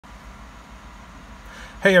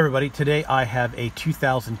Hey everybody, today I have a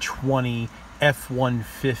 2020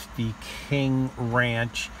 F-150 King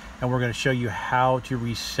Ranch, and we're going to show you how to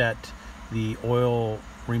reset the oil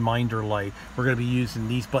reminder light. We're going to be using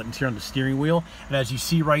these buttons here on the steering wheel, and as you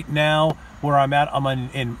see right now where I'm at, I'm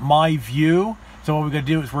in my view. So what we're going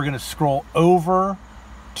to do is we're going to scroll over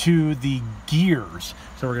to the gears.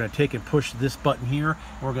 So we're going to take and push this button here,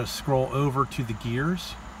 and we're going to scroll over to the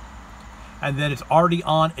gears. And then it's already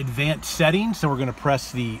on advanced settings, so we're going to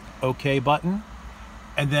press the OK button.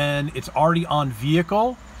 And then it's already on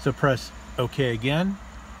vehicle, so press OK again.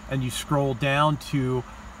 And you scroll down to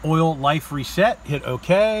oil life reset, hit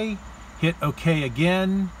OK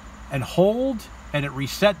again, and hold, and it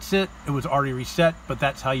resets it. It was already reset, but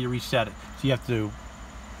that's how you reset it. So you have to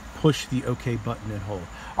push the OK button and hold.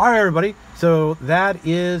 All right, everybody, so that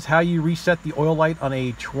is how you reset the oil light on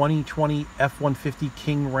a 2020 F-150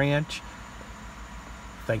 King Ranch.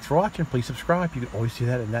 Thanks for watching. Please subscribe. You can always see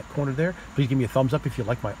that in that corner there. Please give me a thumbs up if you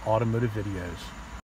like my automotive videos.